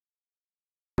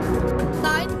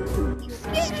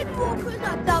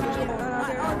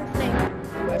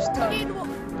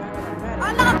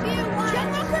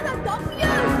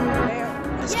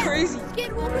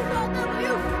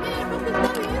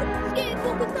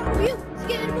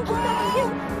get in with you.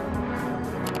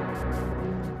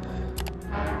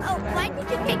 Oh, why did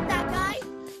you pick that guy?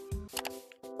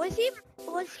 Was he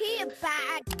a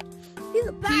bad? He's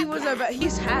a bad. He was a bad.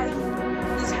 He's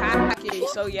hacking.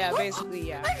 So yeah, basically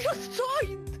yeah. I just saw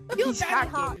you. He's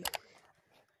hacking.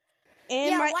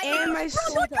 And my White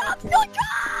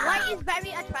is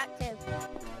very attractive.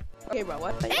 Okay, bro.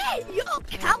 What? Hey, yo,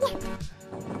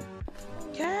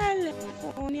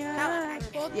 California.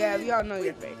 Yeah, we all know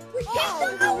you're fake.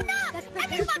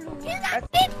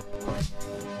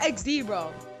 XD,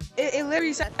 bro. It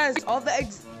literally says all the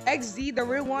XD, the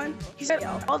real one. He said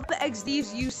all the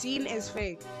XDs you've seen is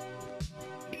fake.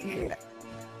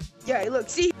 Yeah, look,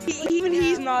 see, even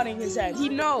he's nodding his head. He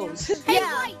knows.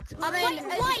 Yeah, I'm fake.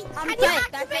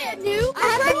 That's it.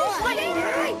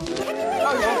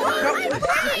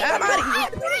 I'm out of here.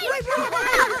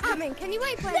 Can you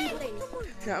wait for me, please?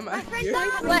 I'm out of here.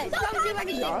 What? Don't do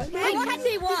anything.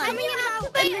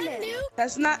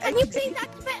 That's not. Can you please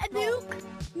activate a nuke?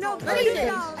 No, please.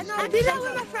 I do that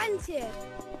when my friend's here.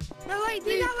 No, wait,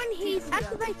 do that when he's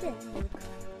activated.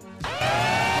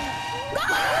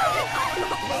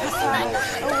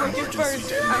 Oh, you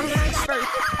first. I'm first.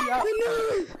 Yeah.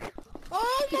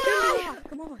 Oh my!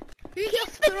 Come on. Keep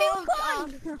the nuke on.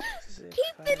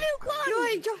 Keep the nuke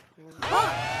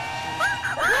on.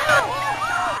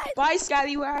 Bye,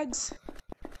 scallywags.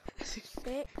 6,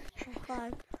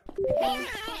 5.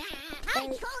 I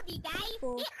told you guys.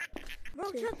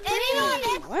 What?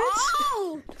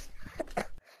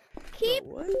 Keep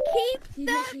the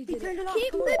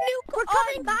nuke. We're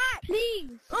coming back, please.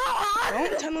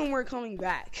 Don't tell them we're coming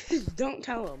back. Don't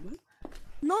tell them.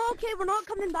 No, okay, we're not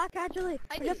coming back. Actually,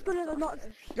 we're just gonna not.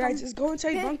 Guys, just go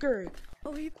inside bunker.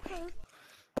 We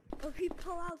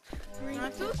pull out.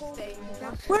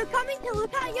 We're coming to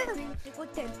look at you.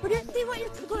 We're gonna see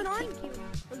what's going on.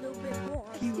 A little bit more.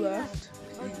 He left.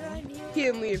 He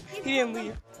didn't leave.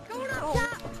 Going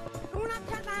up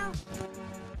top now.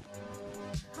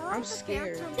 I'm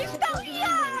scared. He's still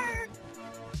here!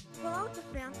 Pull out the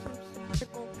phantom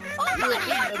sickle. Oh my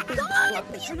god!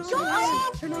 Turn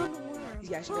on the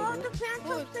worm. Pull out the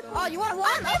phantom sickle. Oh, you want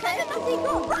one? Okay. I'm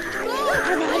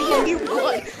out of here.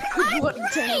 You wouldn't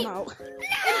take him out.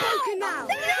 No!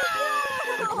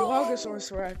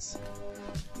 Blogosaurus Rex.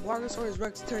 Blogosaurus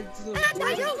Rex turned to the. I'm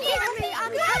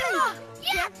Grandma!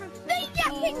 Yeah! The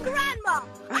yapping grandma!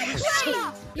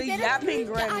 The yapping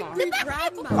grandma.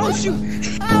 Grandma. Oh shoot!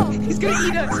 He's gonna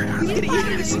eat us! He's gonna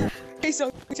eat us! Queso!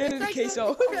 Turn to the queso!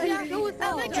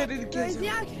 Turn to the queso!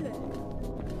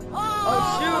 Oh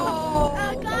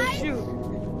shoot!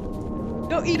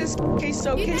 Don't eat us,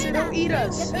 queso! Queso, don't eat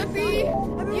us! You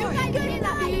guys did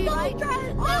that!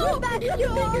 Oh, the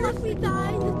bigger if we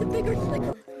die, the bigger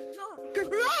slicker.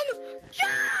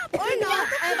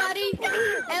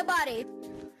 Everybody.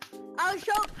 I'll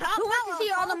show. Who wants to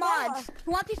see all the mods?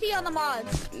 Who wants to see all the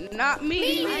mods? Not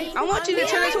me. I want you to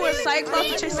turn into a cyclops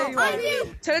and chase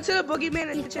everybody. Turn into the boogeyman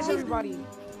and chase everybody.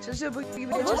 Turn into the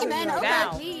boogeyman and chase everybody.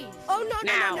 Now. Oh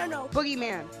no.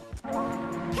 Boogeyman.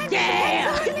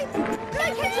 Yeah!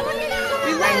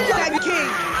 We landed the king.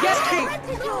 Yes, king.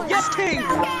 Yes, king.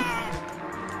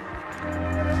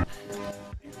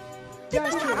 Yes,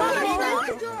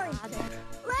 king.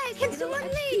 Can someone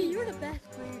leave? You're the best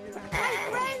player. My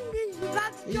friend is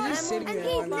about to join, and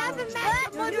he's never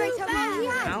met moderator. I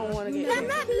don't want to get. I'm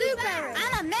not Blueberry.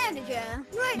 I'm a manager.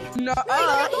 Right. No.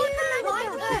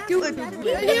 Do it.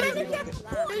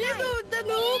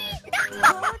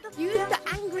 Use the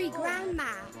angry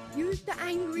grandma. Use the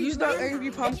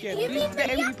angry pumpkin. Use the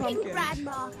angry pumpkin.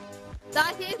 Grandma.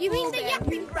 You mean the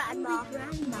yapping grandma?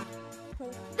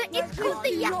 It's called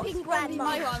the yapping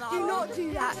grandma. Do not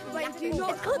do that. Wait, do not.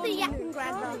 It's called the yapping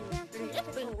grandma.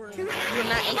 You're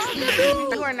not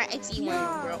XE. You are not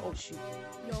XE1, bro. Oh shoot.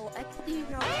 Yo, XD,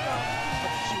 no.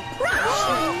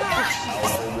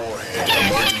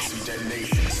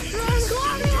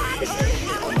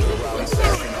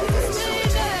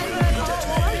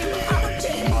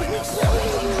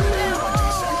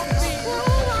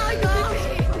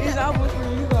 His album's for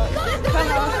you, but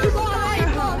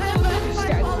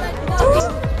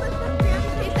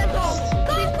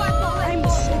I'm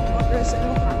sick of this.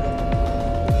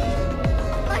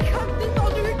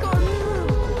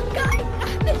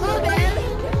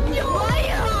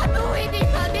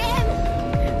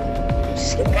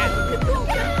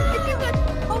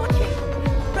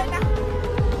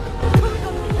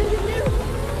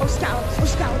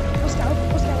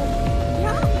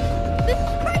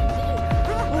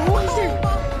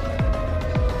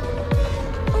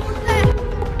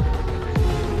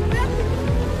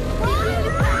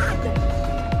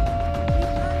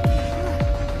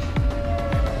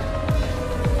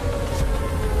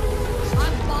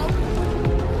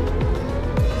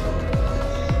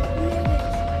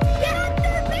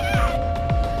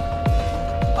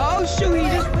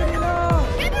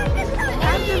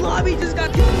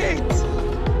 just got kicked.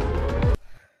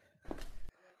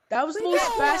 That was the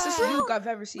most fastest nuke I've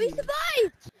ever seen. We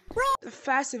survived, bro. The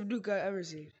fastest nuke I've ever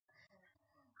seen.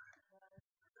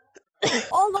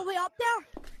 All the way up there.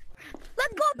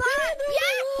 Let's go back.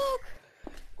 Yes.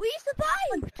 We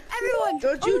survived. Everyone.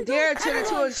 Don't you dare turn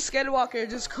into a skinwalker.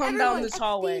 Just come down this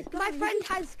hallway. My friend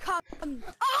has come.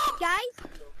 Oh, guys.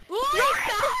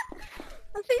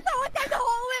 I see someone down the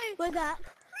hallway. What's that?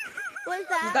 What's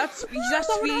that? He's not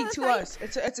speeding to us.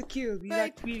 It's a cube. He's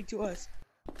not speeding to us.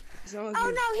 Oh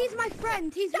no, he's my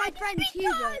friend. He's my friend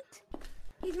Hubert.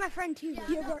 He's my friend Hubert.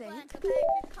 Hubert. Go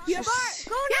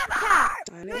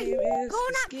Snapchat. My name is Go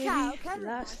Snapchat.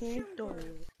 Last name Doyle.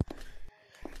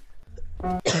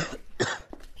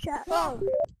 Shut up.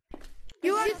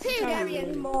 You aren't scary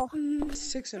anymore.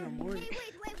 6 in the morning.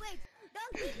 Wait.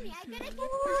 Don't keep me. I gotta keep mine.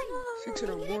 6 in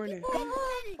the morning. Wait.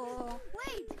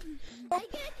 I gotta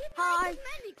keep Hi.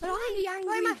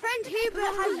 mine. My friend Hubert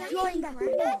has joined us.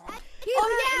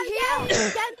 Oh yeah.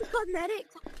 Get the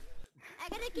cosmetics. I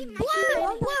gotta keep my Blue,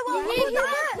 was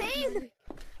that insane?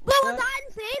 Blue, was that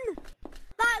insane?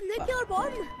 That nuclear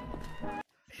bomb?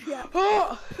 Yeah.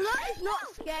 Oh! That is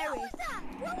not scary.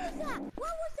 What was that?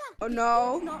 Oh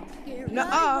no. It's not scary.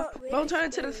 Nuh-uh. Don't turn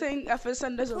into the thing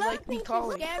FSN doesn't like me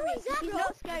calling. He's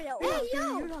not scary at all. Hey,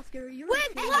 yo. You're not scary.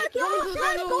 Wait, let's go.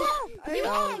 Oh my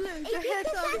god!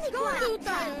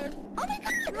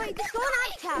 Wait, just go on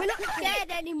Snapchat. We're not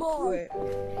scared anymore. Wait.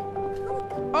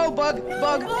 Oh, bug.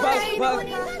 That's a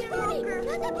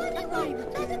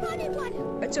bunny one.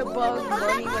 It's a bug.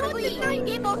 Bunny.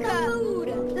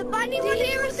 The bunny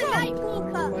here is the night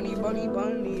walker. Bunny,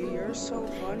 you're so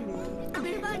funny.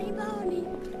 Bunny. You're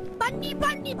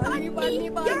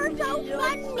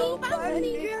so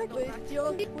funny.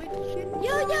 Yo.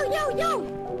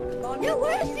 Yo,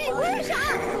 where's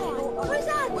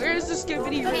that? Where's the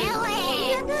skibbity ring?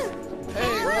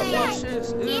 Hey, watch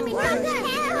this. Ew, Give me where some is it?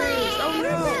 Oh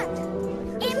no.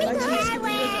 Give me I some just skipped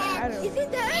it. Is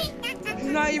it there?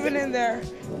 He's not even in there.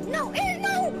 No. He's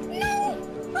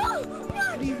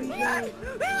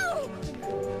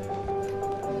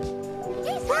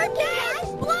hacking.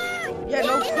 Yeah,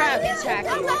 no crap, he's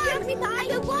hacking.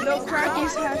 No crap,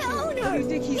 he's hacking. What do you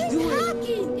think he's doing?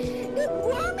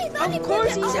 Of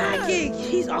course he's hacking.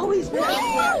 He's always been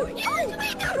hacking.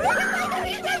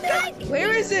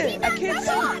 Where is it? I can't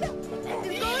see.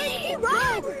 He's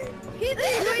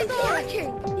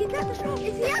hacking. He's at the shop.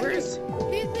 He's here. Where's?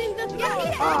 He's in the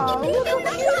shop. Oh, look how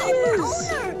cute he is.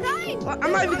 Well,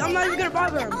 I'm not even gonna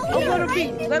bother him. Oh, let him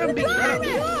be. Let him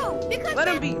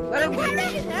be.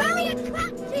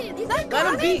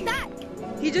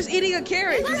 He's just eating a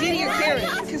carrot. He's eating a carrot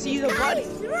because he's a bunny.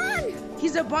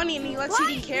 He's a bunny and he likes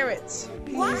eating carrots.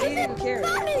 He's eating a carrot.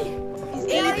 He's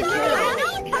eating a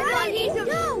carrot. He's a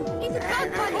bug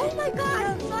bunny. Oh my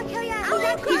god.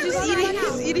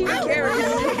 He's eating a carrot.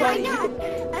 He's a bunny.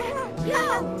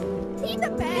 He's the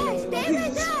best.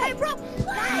 Hey, bro.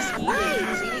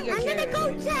 He's eating a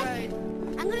carrot.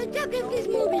 I'm gonna check if this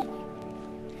movie.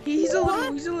 He's a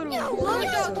little.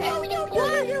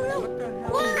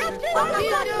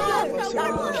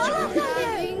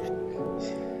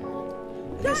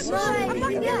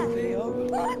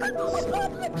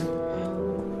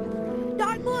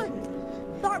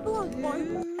 Dark blue.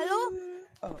 Hello?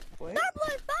 Oh, what? Dark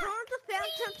blue is back. The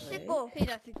phantom sickle.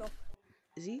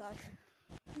 Is he?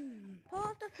 Pull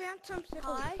out the phantom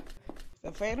sickle. Hi.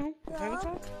 The Phantom? The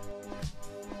Phantom?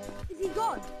 Is he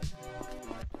gone?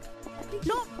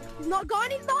 No, he's not gone.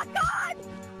 He's not gone.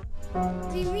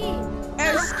 What do you mean?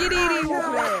 El Skitty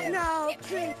Walker. No.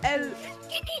 El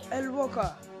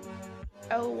Walker.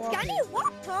 El Walker. Can you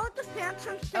walk? Pull out the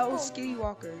phantom sickle. El Skitty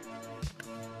Walker.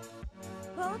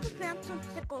 Pull out the phantom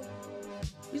sickle.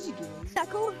 What's he doing?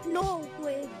 Sickle? No,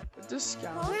 wait. This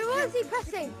guy. Wait, what is he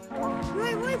pressing?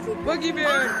 Wait, what is he pressing?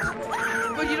 Boogeyman!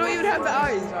 But you don't even have the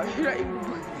eyes. You're not even.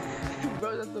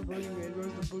 Bro, that's the Boogeyman.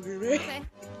 Bro's the Boogeyman. Okay.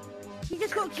 He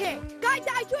just got kicked. Guys,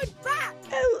 I joined back.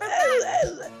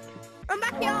 I'm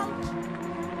back, y'all.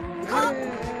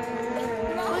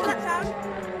 What was that sound?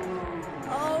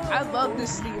 Oh. I love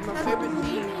this theme. My favorite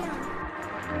theme.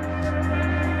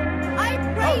 I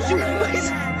praise you.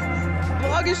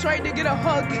 Blog is trying to get a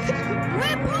hug. Wait,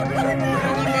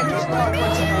 Boogeyman just lost.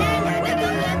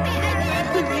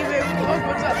 Boogeyman Blog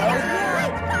wants a hug.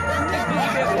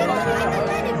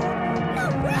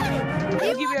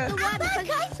 Boogeyman Blog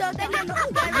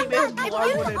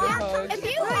wanted a hug.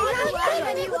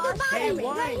 Hey,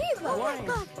 why?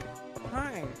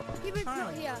 Hi.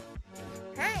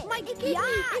 Hey. Mike, it gives me.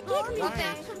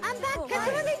 I'm back. Can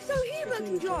somebody so Hubert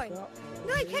can join?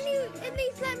 No, can you at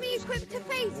least let me equip to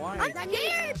face? Why? I'm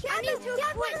scared. I need to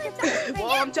equip to face.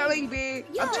 Well, I'm telling B.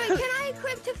 Yo, wait, can I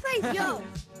equip to face? Yo,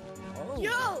 Oh.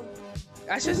 yo.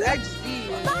 That's just XD.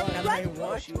 Can I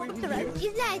watch you?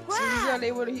 He's like, So he's wow.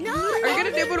 unable to. No, Are you gonna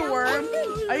enable the worm?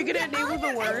 Are you gonna Oh, enable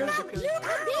the worm? Look at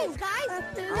this, guys.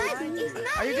 He's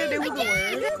not Are you gonna enable the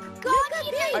worm? Look,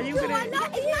 Guardian. Are you gonna-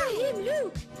 It's not him.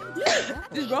 Look.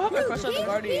 Just go have a crush on the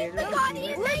Guardian. The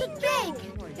Guardian is big.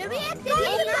 The reactor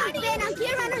is not big. I'm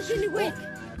here on a silly wig.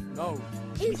 No.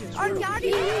 It's our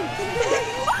Guardian.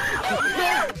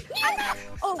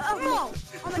 Oh my God,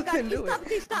 Fucking do it.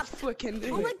 please stop. Fucking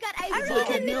do Oh my it. God, I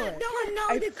fucking really do don't it. know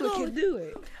I the fucking code. do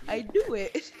it. I do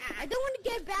it. I don't want to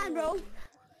get banned, bro.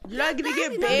 You're not gonna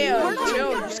get No, banned. no, Chill. you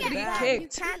You're don't just get gonna get banned.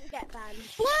 kicked. You can't get banned.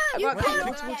 I got kicked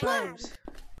multiple times.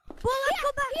 Well, let's go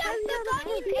back.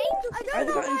 I've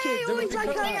gotten kicked.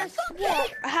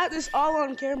 I had this all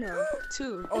on camera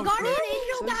too. Oh, Guardian shit.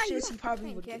 Angel So died. shit, he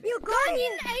probably would get. Your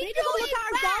Guardian Angel is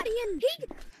our Guardian.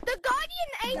 The Guardian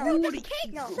Angel just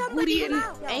kicked somebody Guardian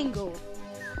out. angle.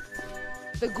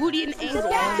 The Guardian angle. The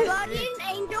Guardian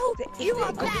Angel, you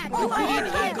are bad. Oh,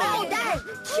 that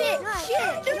shit.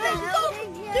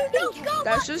 Dude, go.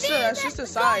 That's just the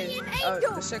size of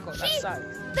the sickle. That's size.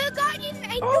 The Guardian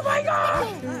Angel. Oh my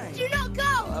God! Do not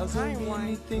go. Wasn't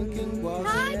really thinking,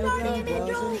 Hi, Guardian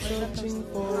Angel.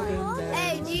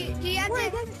 Hey, do you have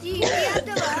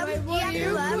to love?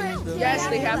 Yes,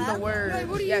 they have the word.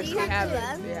 Yes, they have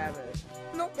it. They have it.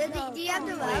 Do you have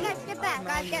to love? Get back,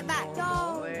 guys, get back.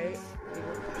 Wait.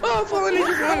 Oh, fallen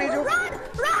angel. Run!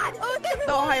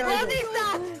 The high angel.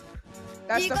 Stop.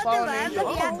 That's the fallen angel.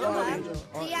 Do you have to Fallen love? angel.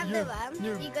 Do you have to love?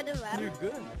 You're- You got to love? You're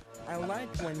good. I like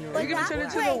when you're. Are you gonna turn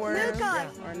into the Wait, worm Luca.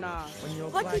 or not? When you're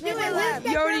What you black.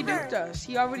 doing? He already duped us.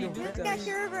 He already duped us.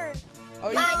 Oh,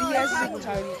 he has the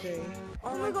tiny thing.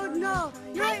 Oh my God, no!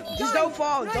 Just don't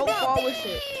fall. Don't fall with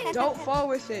it. Don't fall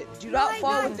with it. Do not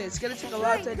fall with it. It's gonna take a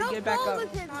lot to get back up.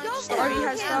 Starry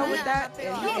has fell with that,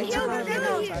 and he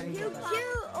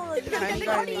Tiny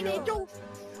Guardian Angel.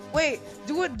 Wait,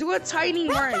 do a tiny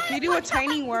worm. Can you do a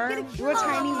tiny worm? Do a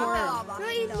tiny worm.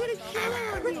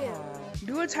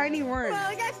 Do a tiny worm.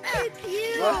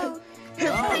 What?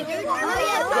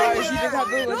 Guys, he just have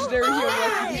the legendary hero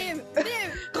lucky.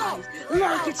 Guys,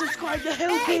 like and subscribe to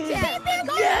Hellkid. Yeah.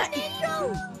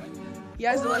 He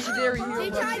has the legendary hero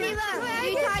lucky.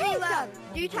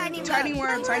 Tiny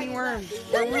worm.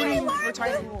 We're rooting for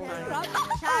tiny worm.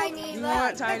 You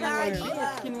want tiny worm?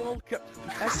 Fucking woke up.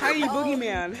 That's tiny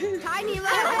boogeyman.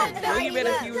 Boogeyman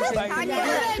if he was tiny.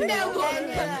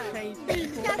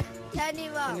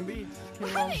 Can you be?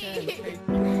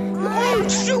 Oh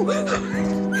shoot!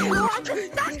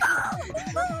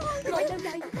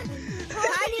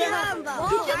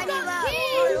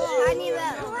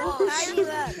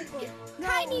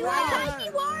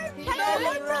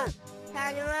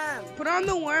 Put on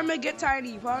the worm and get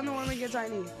tiny. Put on the worm and get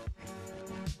tiny.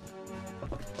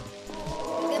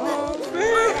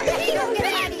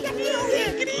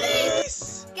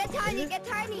 Get tiny. Get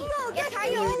tiny in the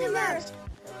verse.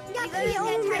 Get tiny. That's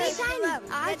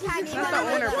not the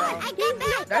owner, bro.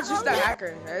 That's just the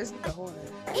hacker. That isn't the owner.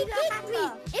 It hit me.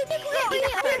 It hit me.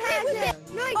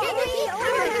 No, I get it.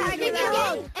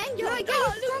 No, I get it.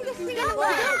 Strongest thing in the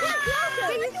world.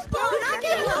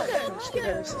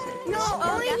 No,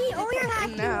 only your hack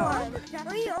Now.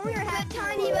 Only your hack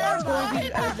tiny little boy.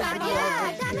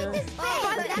 Yeah, that's like this thing.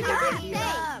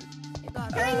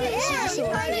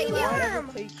 Tiny worm.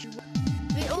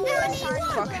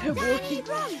 Fucking Wookie.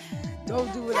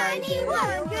 Don't do it Tiny again.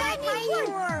 worm.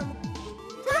 Tiny worm.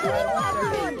 Tiny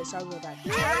worm. I'll go back.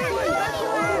 Tiny worm.